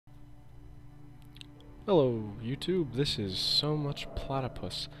Hello YouTube, this is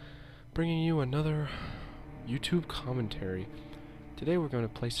SoMuchPlatypus, bringing you another YouTube commentary. Today we're going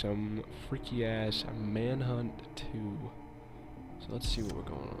to play some freaky ass Manhunt 2. So let's see what we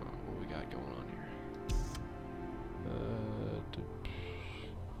got going on here.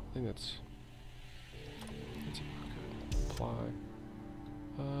 I think that's okay. Apply.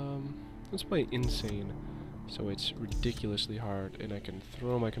 Let's play Insane. So it's ridiculously hard, and I can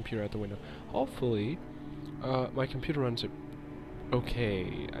throw my computer out the window. Hopefully, my computer runs it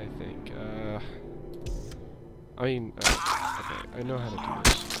okay, I think. Okay, I know how to do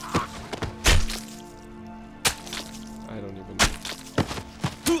this. I don't even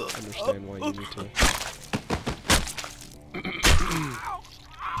understand why you need to.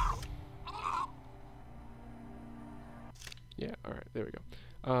 Yeah, alright, there we go.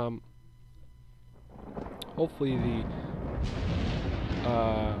 Hopefully the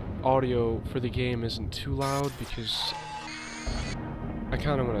audio for the game isn't too loud, because I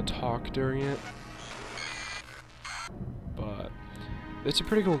kind of want to talk during it. But it's a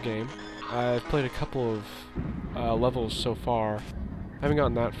pretty cool game. I've played a couple of levels so far. I haven't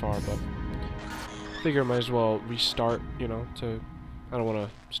gotten that far, but I figure I might as well restart, you know, I don't want to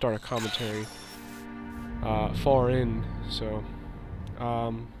start a commentary far in, so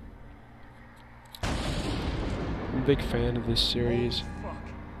I'm a big fan of this series. Oh, fuck.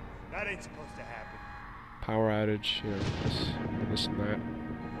 That ain't supposed to happen. Power outage, you know, this and that.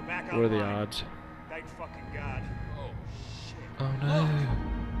 We're back What are the online. odds? Thank fucking God. Oh, shit. Oh no!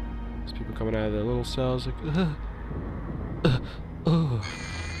 There's people coming out of their little cells like,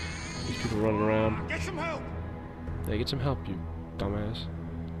 These people running around. Get some help! Hey, get some help, you dumbass.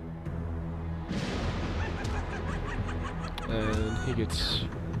 And he gets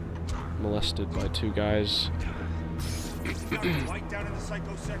molested by two guys. Right down in the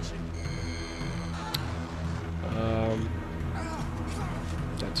Psycho section.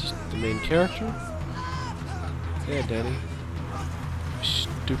 That's the main character. Yeah, Danny.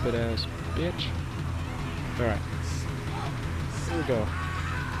 Stupid ass bitch. Alright. Here we go.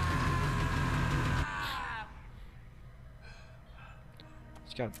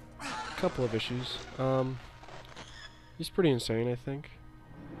 He's got a couple of issues. He's pretty insane, I think.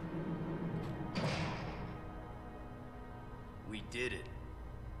 We did it.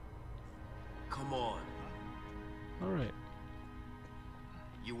 Come on. Alright.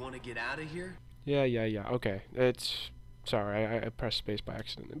 You want to get out of here? Yeah. Okay. Sorry, I pressed space by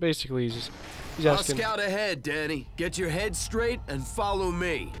accident. Basically, he's asking. I'll scout ahead, Danny. Get your head straight and follow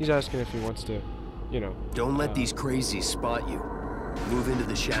me. He's asking if he wants to, you know. Don't let these crazies spot you. Move into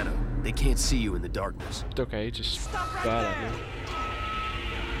the shadow. They can't see you in the darkness. It's okay, just bad at me.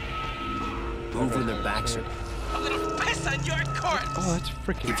 Move when their backs are. A little piss on your corpse! Oh, that's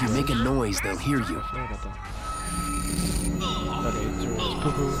freaking. If you make a noise, they'll hear you. I forgot about that. Okay, through his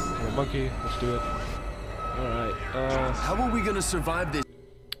poo-poo and a monkey. Let's do it. Alright, How are we gonna survive this?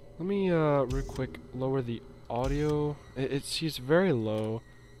 let me, real quick, lower the audio. It's very low,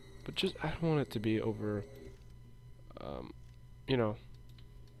 but just, I don't want it to be over, you know.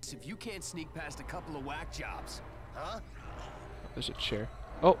 If you can't sneak past a couple of whack jobs, huh? There's a chair.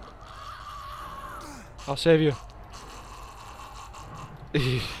 Oh! I'll save you.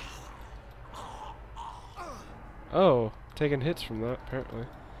 Oh, taking hits from that, apparently.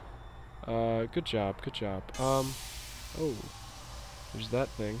 Good job. Oh, there's that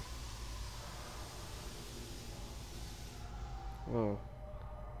thing. Whoa.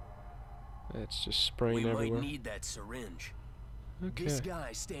 It's just spraying everywhere. We might need that syringe. Okay. This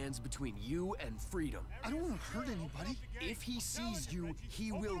guy stands between you and freedom. I don't want to hurt anybody. If he sees you,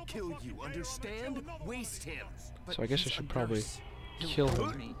 he will kill you. Understand? Waste him. So I guess I should probably kill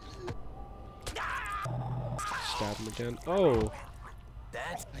him. Stab him again. Oh!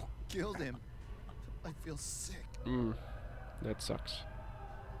 That's I killed him. I feel sick. That sucks.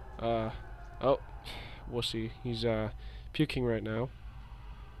 Oh. Wussy. He's, puking right now.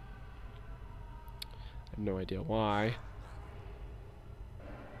 I have no idea why.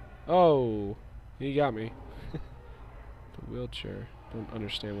 Oh! He got me. The wheelchair. Don't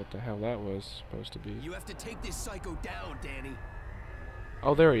understand what the hell that was supposed to be. You have to take this psycho down, Danny.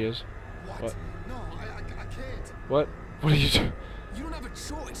 Oh, there he is. What? No, I can't. What? What are you doing? You don't have a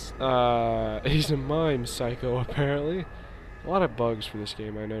choice. He's a mime psycho, apparently. A lot of bugs for this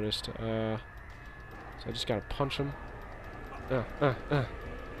game, I noticed. So I just gotta punch him. So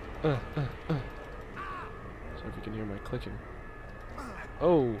if you can hear my clicking.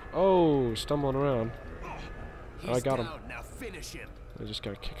 Oh, stumbling around. Oh, I got him. Now finish him. I just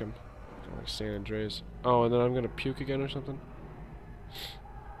gotta kick him. Like San Andreas. Oh, and then I'm gonna puke again or something?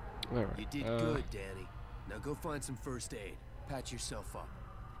 Alright. You did good, Danny. Now go find some first aid. Patch yourself up.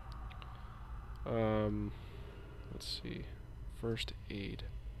 Let's see. First aid.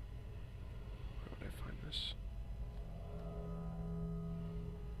 Where would I find this?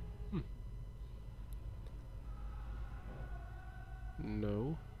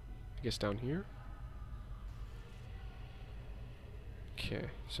 No. I guess down here?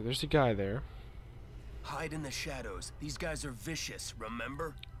 Okay, so there's a guy there. Hide in the shadows. These guys are vicious,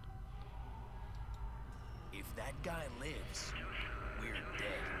 remember? If that guy lives, we're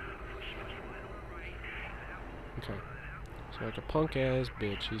dead. Okay. So like a punk ass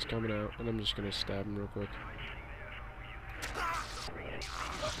bitch, he's coming out, and I'm just gonna stab him real quick.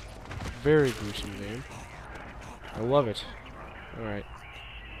 Very gruesome game. I love it. Alright.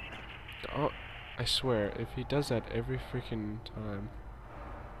 Oh, I swear, if he does that every freaking time.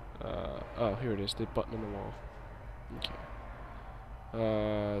 Oh, here it is, the button on the wall. Okay.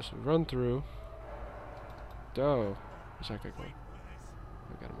 So run through. Oh, where's that guy going?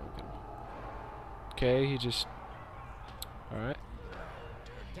 I got him. Okay, he just... Alright.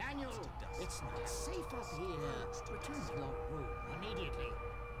 Daniel, it's not safe up here. Return to your room immediately.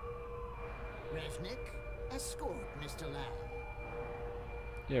 Resnick, escort Mr. Lamb.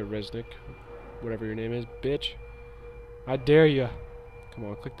 Yeah, Resnick. Whatever your name is, bitch. I dare you. Come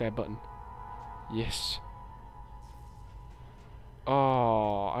on, click that button. Yes.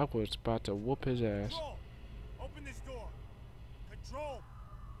 Oh, I was about to whoop his ass. Control! Open this door. Control!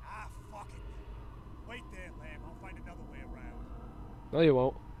 Ah, fuck it. Wait there, Lamb. I'll find another way around. No, you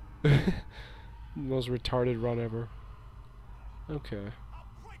won't. Most retarded run ever. Okay. I'll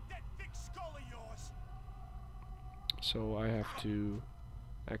break that big skull of yours. So I have to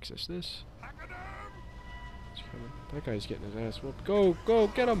access this. He's coming. That guy's getting his ass whooped. Go, go,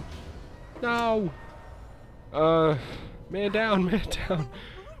 get him! No! Man down, man down.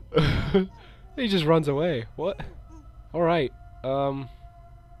 He just runs away. What? Alright. That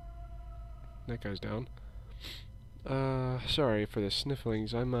guy's down. Sorry for the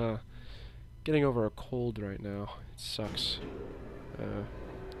snifflings. I'm, getting over a cold right now. It sucks.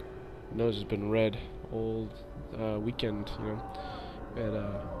 Nose has been red all, weekend, you know. We had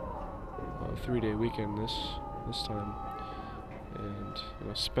a 3-day weekend this time. And, you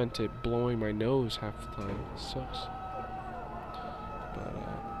know, spent it blowing my nose half the time. It sucks. But,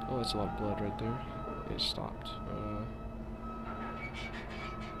 oh, that's a lot of blood right there. It stopped.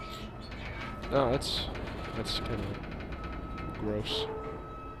 No, that's kind of gross.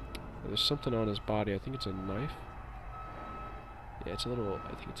 There's something on his body. I think it's a knife. Yeah, it's a little.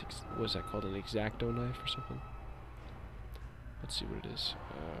 I think it's what is that called? An X-Acto knife or something. Let's see what it is.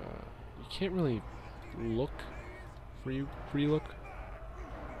 You can't really look. Free look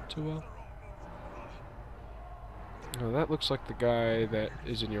too well. No, that looks like the guy that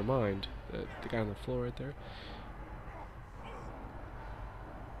is in your mind. The guy on the floor right there.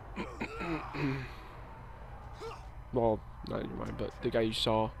 Well, not in your mind, but the guy you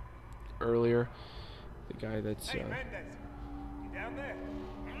saw earlier. The guy that's Hey, Mendez. You down there?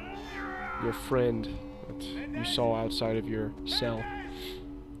 your friend that you saw outside of your cell.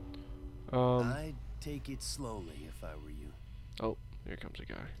 I'd take it slowly if I were you. Oh, here comes a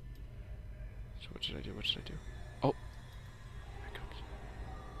guy. So what should I do? What should I do? Oh, here comes.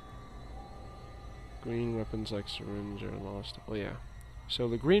 Green weapons like syringe are lost. Oh yeah. So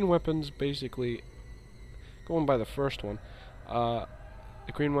the green weapons basically, going by the first one, the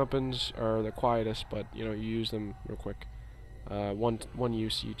green weapons are the quietest, but you know you use them real quick. One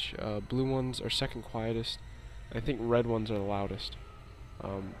use each. Blue ones are second quietest. I think red ones are the loudest.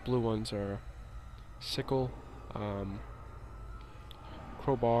 Blue ones are sickle,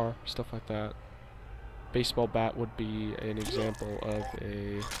 crowbar, stuff like that. Baseball bat would be an example of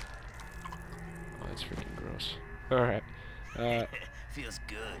a... Oh, that's freaking gross. Alright. Feels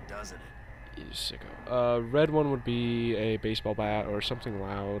good, doesn't it? You sicko. Red one would be a baseball bat or something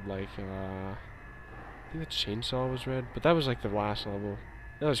loud, like, I think the chainsaw was red, but that was like the last level.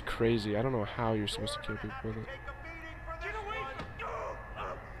 That was crazy. I don't know how you're supposed to kill people with it.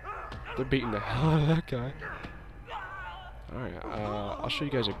 They're beating the hell out of that guy. Alright, I'll show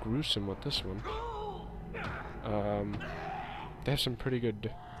you guys a gruesome with this one. They have some pretty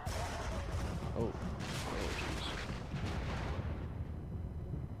good... Oh.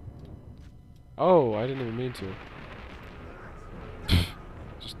 Oh, I didn't even mean to.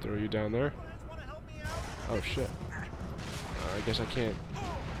 Just throw you down there. Oh shit. I guess I can't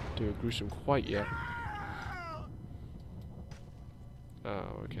do a gruesome quite yet.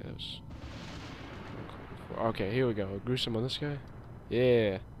 Oh, okay, that was... Okay, here we go. A gruesome on this guy?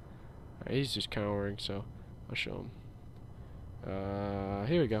 Yeah. Alright, he's just cowering, so I'll show him.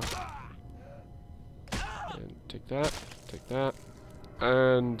 Here we go. take that,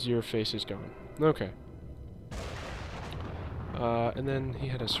 and your face is gone. Okay. And then he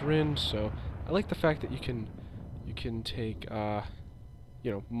had a syringe, so I like the fact that you can take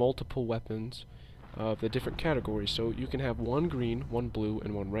you know, multiple weapons of the different categories. So you can have one green, one blue,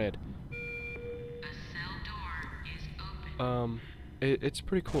 and one red. It's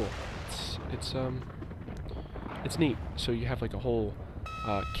pretty cool. It's neat. So you have like a whole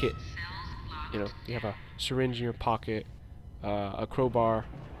kit. You know, you have a syringe in your pocket, a crowbar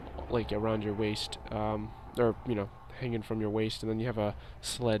like around your waist, or you know, hanging from your waist, and then you have a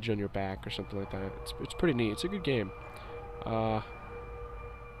sledge on your back or something like that. It's pretty neat. It's a good game. Yeah.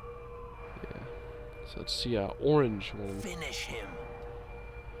 So let's see, orange one. Finish him.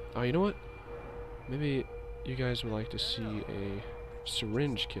 Oh, you know what? Maybe you guys would like to see a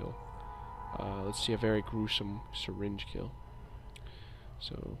syringe kill. Let's see a very gruesome syringe kill.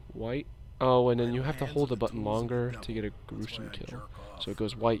 So, white. Oh, and then you have to hold the button longer to get a gruesome kill. So it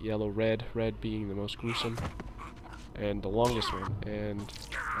goes white, yellow, red, red being the most gruesome, and the longest one. And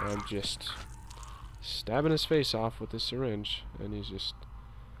I'm just stabbing his face off with this syringe, and he's just...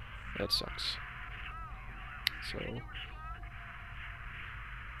 that sucks. So...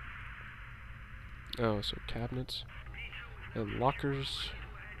 oh, so cabinets and lockers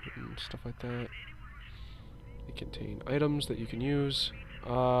and stuff like that. They contain items that you can use.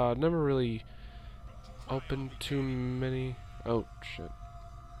 Never really opened too many. Oh shit!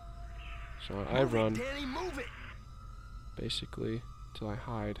 So I run basically till I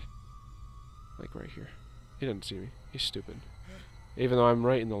hide, like right here. He doesn't see me. He's stupid. Even though I'm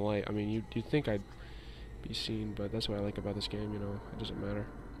right in the light. I mean, you'd think I'd be seen, but that's what I like about this game. You know, it doesn't matter.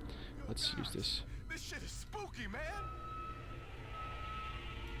 Let's use this. This shit is spooky, man.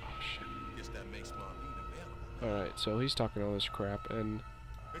 Oh shit. Guess that makes my meat available. Alright, so he's talking all this crap, and...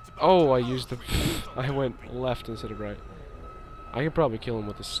 oh, I used the... I went left instead of right. I could probably kill him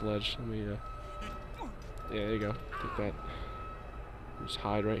with a sledge. Let me, yeah, there you go. Take that. Just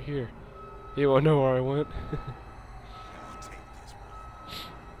hide right here. He won't know where I went.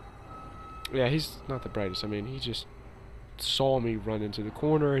 Yeah, he's not the brightest. I mean, he just saw me run into the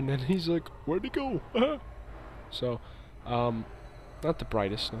corner, and then he's like, where'd he go? So, not the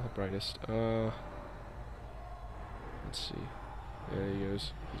brightest, not the brightest. Let's see. There he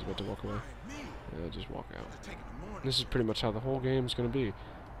goes. He's about to walk away. Yeah, just walk out. This is pretty much how the whole game's gonna be.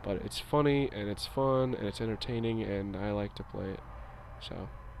 But it's funny, and it's fun, and it's entertaining, and I like to play it. So,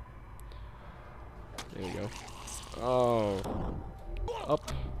 there you go. Oh.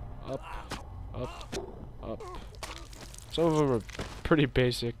 Up, up, up, up. Some of them are pretty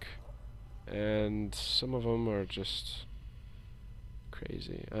basic, and some of them are just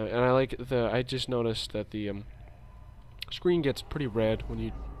crazy. And I like I just noticed that the screen gets pretty red when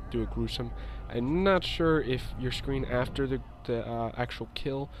you do a gruesome. I'm not sure if your screen after the actual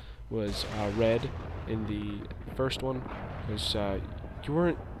kill was red in the first one, because you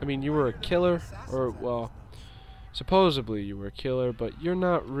weren't. I mean, you were a killer, or well, supposedly you were a killer, but you're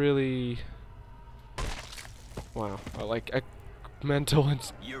not really. Wow, like a mental,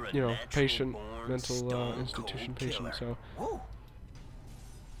 you know, patient, mental institution patient. So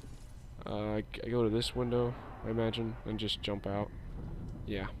I go to this window, I imagine, and just jump out.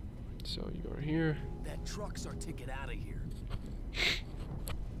 Yeah. So you go right here. That truck's our ticket out of here.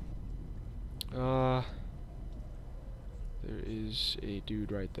 There is a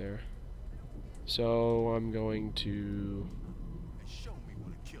dude right there. So I'm going to. Show me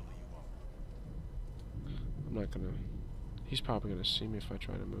what a killer you are. I'm not gonna. He's probably gonna see me if I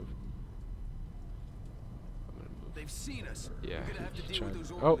try to move. I'm gonna move. They've seen us. Yeah. We're gonna have to He deal with tried.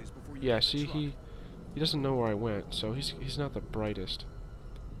 those Oh, orderlies before you yeah. get the See, truck. he doesn't know where I went, so he's not the brightest.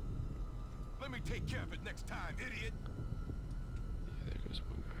 Let me take care of it next time, idiot. Yeah, there goes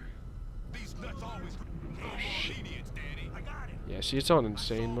one guy. These nuts always shit. idiots, Danny. I got it. Yeah. See, it's on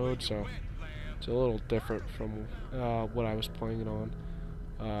insane mode, so it's a little different from what I was playing it on.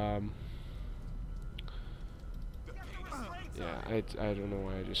 Yeah, I don't know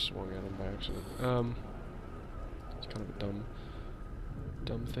why I just swung at him by accident. It's kind of a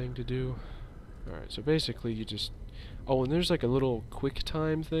dumb thing to do. Alright, so basically you just... oh, and there's like a little quick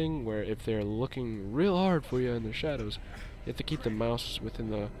time thing where if they're looking real hard for you in the shadows, you have to keep the mouse within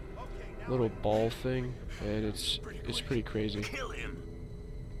the little ball thing, and it's pretty crazy. Kill him.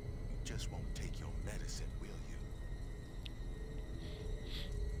 You just won't take your medicine, will you?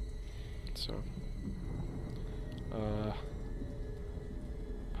 So,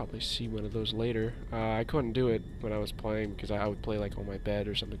 probably see one of those later. I couldn't do it when I was playing because I would play like on my bed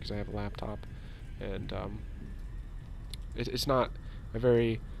or something because I have a laptop, and it's not a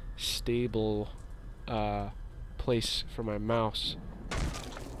very stable place for my mouse.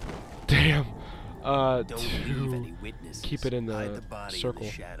 Damn. Don't leave To any witnesses. keep it in Hide the body circle. in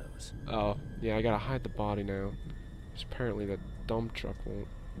the shadows. Oh, yeah, I gotta hide the body now. 'Cause apparently the dump truck won't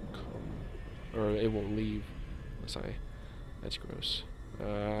come. Or it won't leave. That's gross.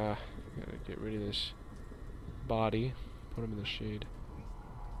 Gotta get rid of this body. Put him in the shade.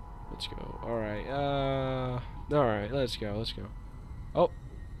 Let's go. Alright, alright, let's go. Oh!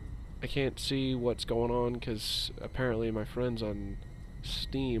 I can't see what's going on because apparently my friends on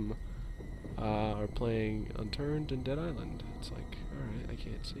Steam are playing Unturned and Dead Island. It's like, alright, I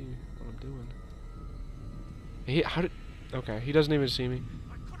can't see what I'm doing. Okay, he doesn't even see me.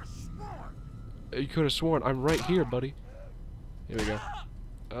 You could have sworn. I'm right here, buddy. Here we go.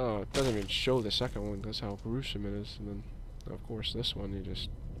 Oh, it doesn't even show the second one. That's how gruesome it is. And then, of course, this one, you just...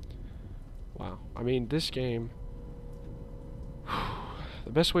 Wow. I mean, this game...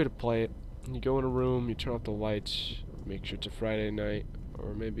 The best way to play it, you go in a room, you turn off the lights, make sure it's a Friday night,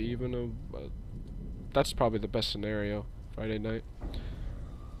 or maybe even that's probably the best scenario, Friday night.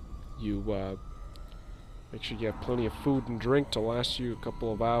 You, make sure you have plenty of food and drink to last you a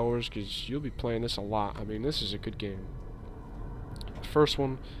couple of hours, because you'll be playing this a lot. I mean, this is a good game. The first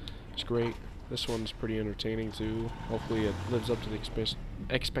one is great. This one's pretty entertaining, too. Hopefully it lives up to the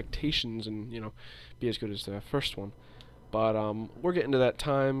expectations and, you know, be as good as the first one. But we're getting to that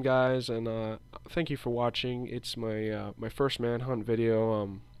time, guys, and thank you for watching. It's my my first Manhunt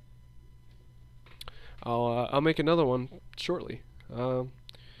video. I'll make another one shortly. All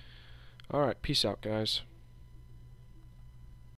right, peace out, guys.